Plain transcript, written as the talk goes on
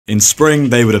In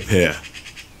spring they would appear,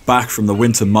 back from the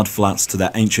winter mudflats to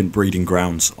their ancient breeding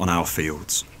grounds on our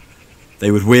fields. They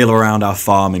would wheel around our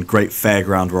farm in great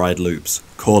fairground ride loops,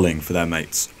 calling for their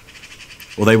mates.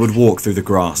 Or they would walk through the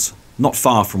grass, not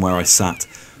far from where I sat,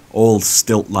 all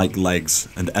stilt-like legs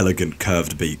and elegant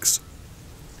curved beaks.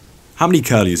 How many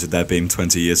curlews had there been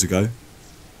 20 years ago?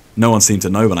 No one seemed to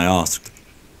know when I asked,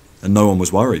 and no one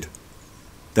was worried.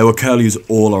 There were curlews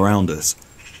all around us,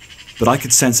 but I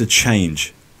could sense a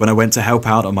change when I went to help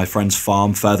out on my friend's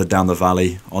farm further down the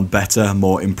valley, on better,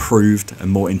 more improved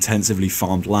and more intensively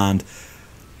farmed land.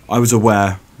 I was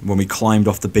aware, when we climbed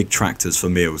off the big tractors for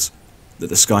meals, that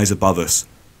the skies above us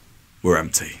were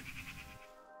empty.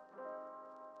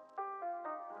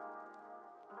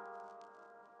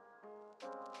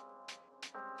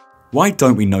 Why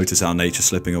don't we notice our nature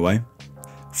slipping away?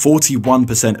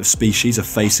 41% of species are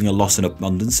facing a loss in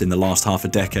abundance in the last half a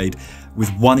decade, with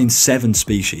 1 in 7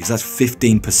 species, that's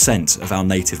 15% of our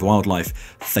native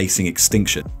wildlife, facing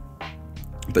extinction.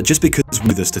 But just because we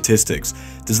know the statistics,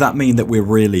 does that mean that we're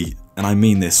really, and I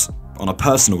mean this on a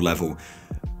personal level,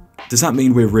 does that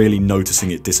mean we're really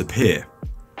noticing it disappear?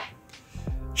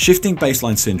 Shifting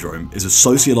baseline syndrome is a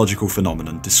sociological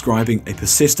phenomenon describing a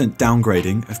persistent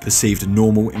downgrading of perceived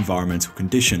normal environmental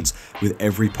conditions with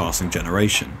every passing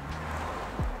generation.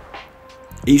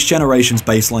 Each generation's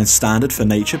baseline standard for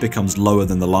nature becomes lower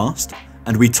than the last,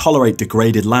 and we tolerate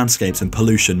degraded landscapes and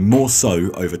pollution more so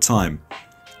over time.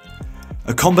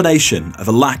 A combination of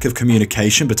a lack of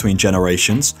communication between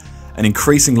generations, an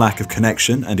increasing lack of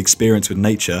connection and experience with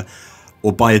nature,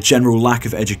 or by a general lack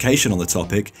of education on the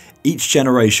topic, each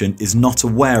generation is not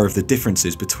aware of the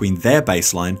differences between their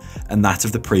baseline and that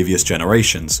of the previous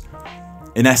generations.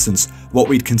 In essence, what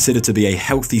we'd consider to be a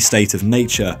healthy state of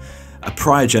nature, a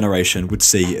prior generation would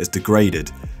see as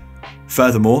degraded.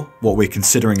 Furthermore, what we're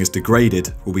considering as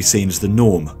degraded will be seen as the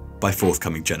norm by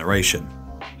forthcoming generation.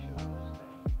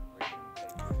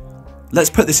 Let's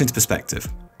put this into perspective.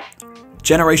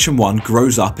 Generation 1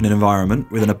 grows up in an environment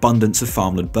with an abundance of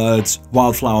farmland birds,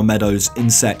 wildflower meadows,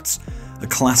 insects, a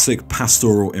classic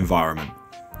pastoral environment.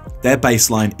 Their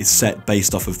baseline is set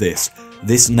based off of this.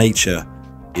 This nature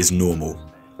is normal.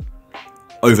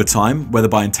 Over time, whether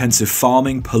by intensive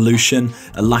farming, pollution,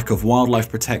 a lack of wildlife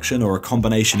protection, or a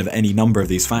combination of any number of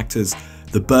these factors,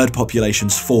 the bird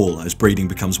populations fall as breeding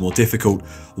becomes more difficult,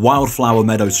 wildflower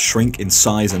meadows shrink in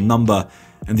size and number,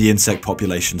 and the insect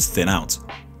populations thin out.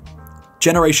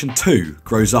 Generation 2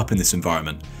 grows up in this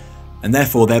environment, and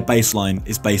therefore their baseline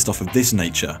is based off of this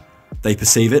nature. They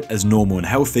perceive it as normal and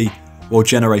healthy, while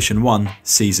Generation 1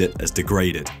 sees it as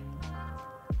degraded.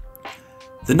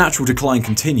 The natural decline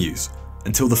continues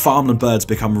until the farmland birds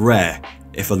become rare,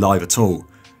 if alive at all.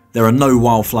 There are no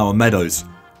wildflower meadows,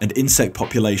 and insect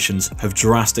populations have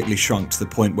drastically shrunk to the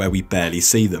point where we barely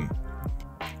see them.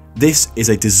 This is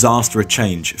a disastrous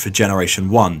change for Generation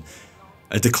 1,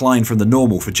 a decline from the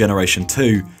normal for Generation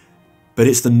 2, but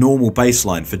it's the normal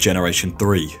baseline for Generation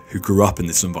 3, who grew up in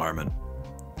this environment.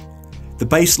 The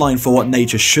baseline for what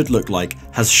nature should look like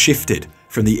has shifted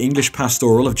from the English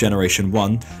pastoral of Generation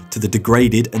 1 to the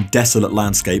degraded and desolate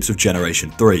landscapes of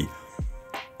Generation 3.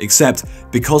 Except,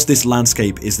 because this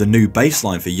landscape is the new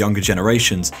baseline for younger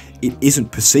generations, it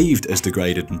isn't perceived as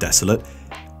degraded and desolate,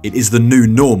 it is the new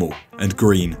normal and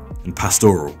green and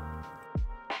pastoral.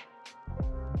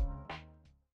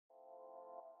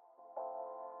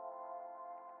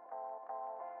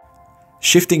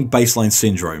 Shifting baseline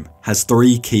syndrome has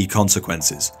 3 key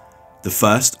consequences. The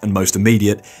first and most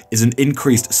immediate is an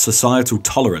increased societal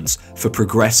tolerance for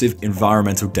progressive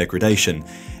environmental degradation,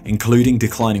 including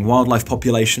declining wildlife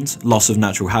populations, loss of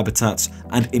natural habitats,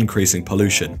 and increasing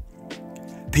pollution.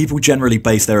 People generally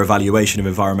base their evaluation of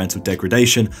environmental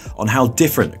degradation on how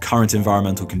different current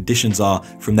environmental conditions are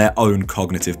from their own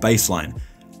cognitive baseline.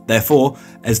 Therefore,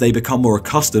 as they become more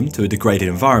accustomed to a degraded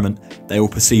environment, they will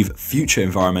perceive future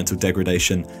environmental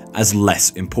degradation as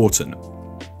less important.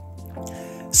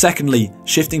 Secondly,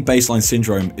 shifting baseline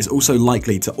syndrome is also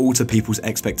likely to alter people's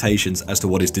expectations as to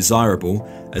what is desirable,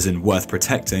 as in worth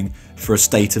protecting, for a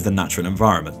state of the natural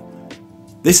environment.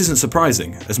 This isn't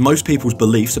surprising, as most people's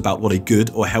beliefs about what a good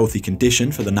or healthy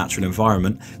condition for the natural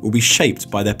environment will be shaped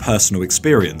by their personal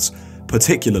experience,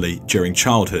 particularly during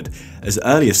childhood, as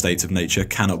earlier states of nature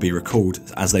cannot be recalled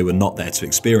as they were not there to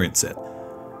experience it.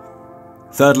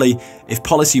 Thirdly, if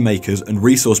policymakers and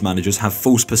resource managers have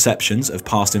false perceptions of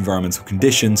past environmental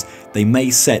conditions, they may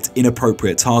set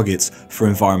inappropriate targets for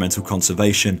environmental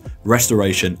conservation,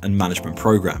 restoration, and management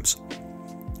programs.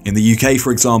 In the UK,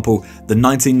 for example, the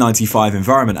 1995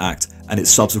 Environment Act and its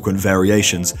subsequent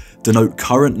variations denote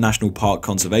current national park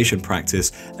conservation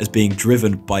practice as being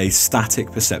driven by a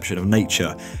static perception of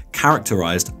nature,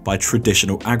 characterised by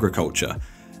traditional agriculture.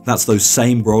 That's those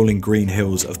same rolling green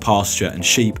hills of pasture and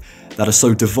sheep that are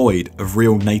so devoid of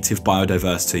real native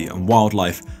biodiversity and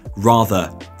wildlife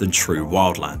rather than true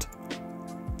wildland.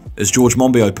 As George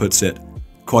Monbiot puts it,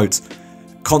 quote,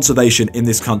 "Conservation in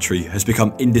this country has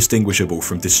become indistinguishable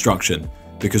from destruction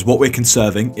because what we're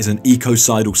conserving is an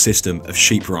ecocidal system of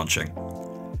sheep ranching.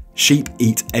 Sheep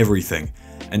eat everything,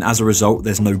 and as a result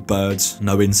there's no birds,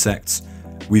 no insects.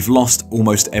 We've lost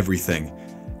almost everything,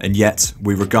 and yet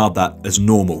we regard that as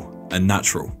normal and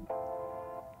natural."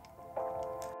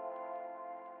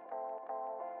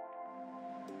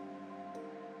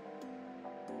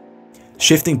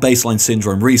 Shifting baseline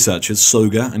syndrome researchers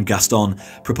Soga and Gaston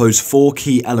propose 4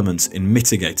 key elements in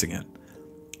mitigating it: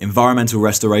 environmental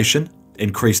restoration,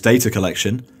 increased data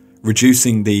collection,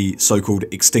 reducing the so-called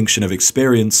extinction of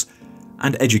experience,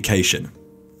 and education.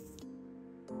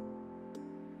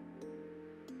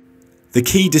 The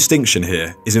key distinction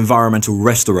here is environmental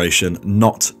restoration,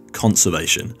 not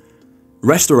conservation.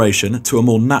 Restoration to a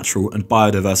more natural and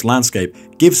biodiverse landscape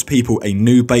gives people a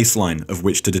new baseline of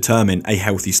which to determine a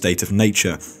healthy state of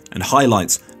nature and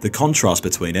highlights the contrast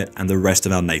between it and the rest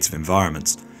of our native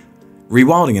environments.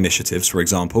 Rewilding initiatives, for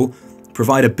example,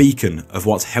 provide a beacon of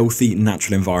what healthy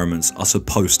natural environments are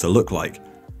supposed to look like.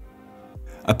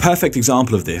 A perfect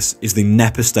example of this is the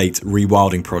Knepp Estate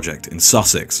rewilding project in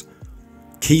Sussex.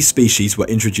 Key species were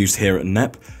introduced here at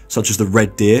Knepp, such as the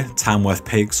red deer, Tamworth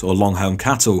pigs or longhorn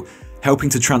cattle,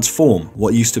 helping to transform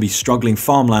what used to be struggling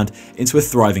farmland into a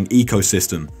thriving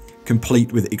ecosystem,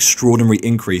 complete with extraordinary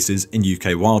increases in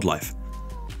UK wildlife.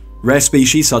 Rare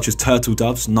species such as turtle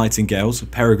doves, nightingales,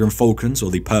 peregrine falcons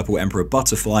or the purple emperor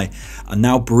butterfly are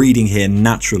now breeding here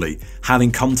naturally,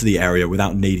 having come to the area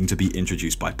without needing to be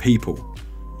introduced by people.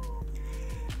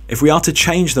 If we are to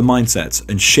change the mindset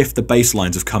and shift the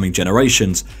baselines of coming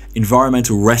generations,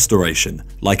 environmental restoration,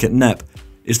 like at Knepp,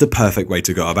 is the perfect way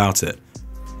to go about it.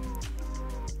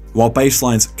 While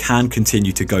baselines can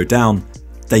continue to go down,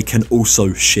 they can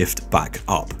also shift back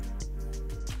up.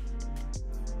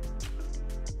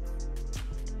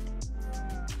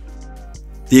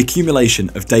 The accumulation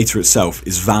of data itself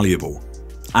is valuable,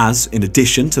 as in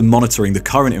addition to monitoring the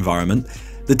current environment,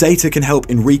 the data can help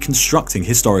in reconstructing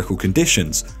historical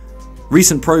conditions.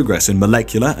 Recent progress in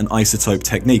molecular and isotope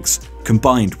techniques,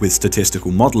 combined with statistical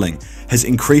modelling, has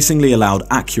increasingly allowed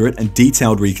accurate and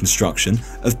detailed reconstruction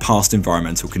of past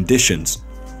environmental conditions.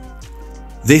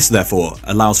 This, therefore,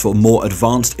 allows for more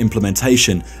advanced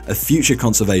implementation of future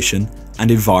conservation and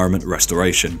environment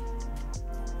restoration.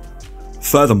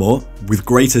 Furthermore, with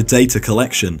greater data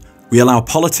collection, we allow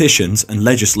politicians and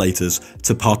legislators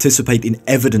to participate in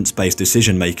evidence-based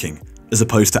decision-making, as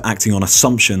opposed to acting on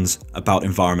assumptions about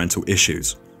environmental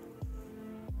issues.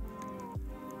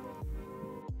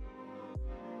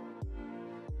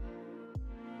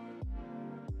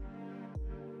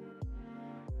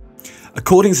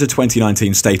 According to the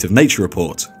 2019 State of Nature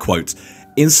report, quote,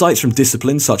 "Insights from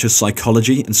disciplines such as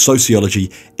psychology and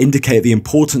sociology indicate the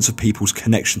importance of people's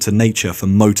connection to nature for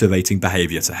motivating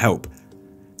behaviour to help.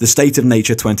 The State of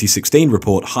Nature 2016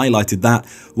 report highlighted that,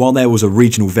 while there was a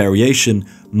regional variation,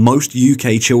 most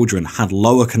UK children had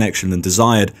lower connection than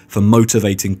desired for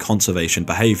motivating conservation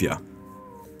behaviour.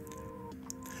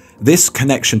 This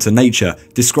connection to nature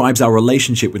describes our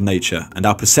relationship with nature and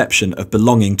our perception of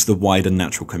belonging to the wider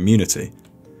natural community.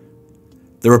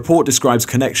 The report describes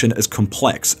connection as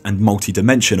complex and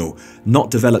multidimensional,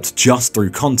 not developed just through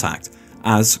contact,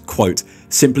 as, quote,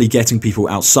 simply getting people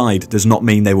outside does not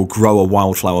mean they will grow a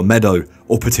wildflower meadow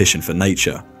or petition for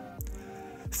nature.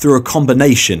 Through a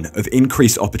combination of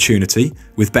increased opportunity,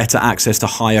 with better access to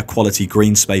higher quality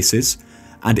green spaces,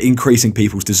 and increasing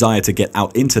people's desire to get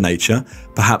out into nature,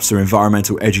 perhaps through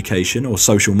environmental education or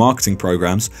social marketing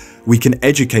programs, we can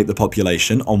educate the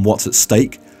population on what's at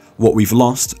stake, what we've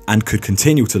lost and could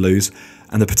continue to lose,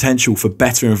 and the potential for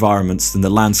better environments than the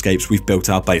landscapes we've built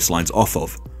our baselines off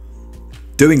of.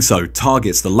 Doing so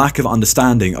targets the lack of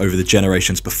understanding over the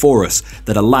generations before us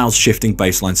that allows shifting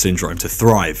baseline syndrome to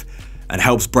thrive, and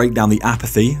helps break down the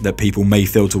apathy that people may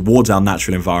feel towards our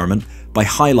natural environment by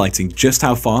highlighting just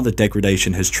how far the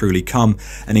degradation has truly come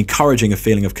and encouraging a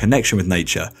feeling of connection with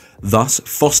nature, thus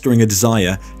fostering a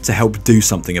desire to help do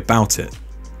something about it.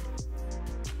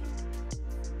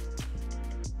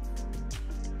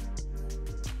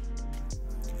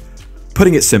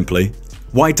 Putting it simply,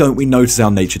 why don't we notice our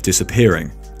nature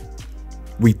disappearing?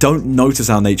 We don't notice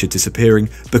our nature disappearing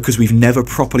because we've never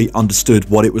properly understood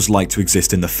what it was like to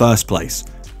exist in the first place.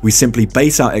 We simply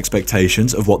base our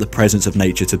expectations of what the presence of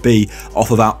nature to be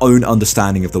off of our own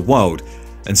understanding of the world,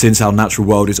 and since our natural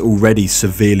world is already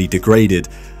severely degraded,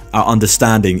 our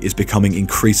understanding is becoming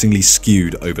increasingly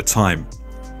skewed over time.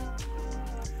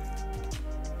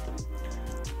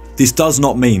 This does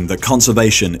not mean that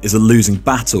conservation is a losing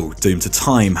battle doomed to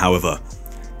time, however.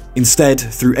 Instead,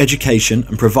 through education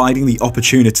and providing the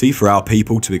opportunity for our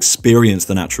people to experience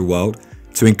the natural world,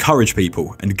 to encourage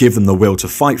people and give them the will to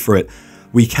fight for it,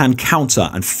 we can counter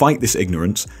and fight this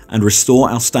ignorance and restore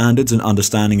our standards and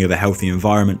understanding of a healthy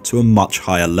environment to a much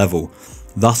higher level,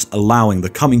 thus allowing the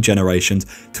coming generations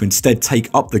to instead take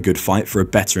up the good fight for a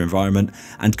better environment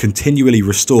and continually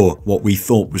restore what we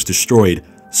thought was destroyed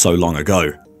so long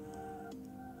ago.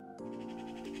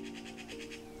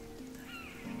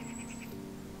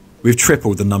 We've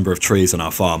tripled the number of trees on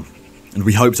our farm, and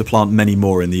we hope to plant many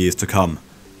more in the years to come,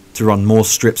 to run more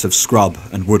strips of scrub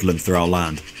and woodland through our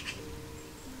land.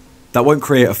 That won't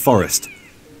create a forest,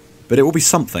 but it will be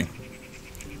something.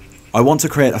 I want to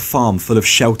create a farm full of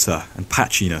shelter and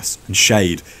patchiness and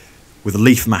shade, with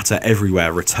leaf matter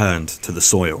everywhere returned to the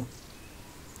soil.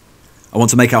 I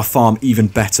want to make our farm even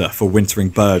better for wintering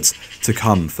birds to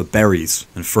come for berries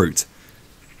and fruit.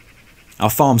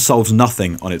 Our farm solves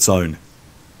nothing on its own.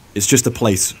 It's just a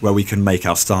place where we can make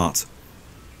our start.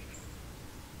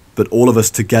 But all of us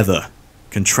together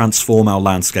can transform our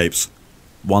landscapes,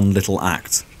 one little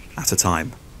act at a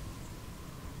time.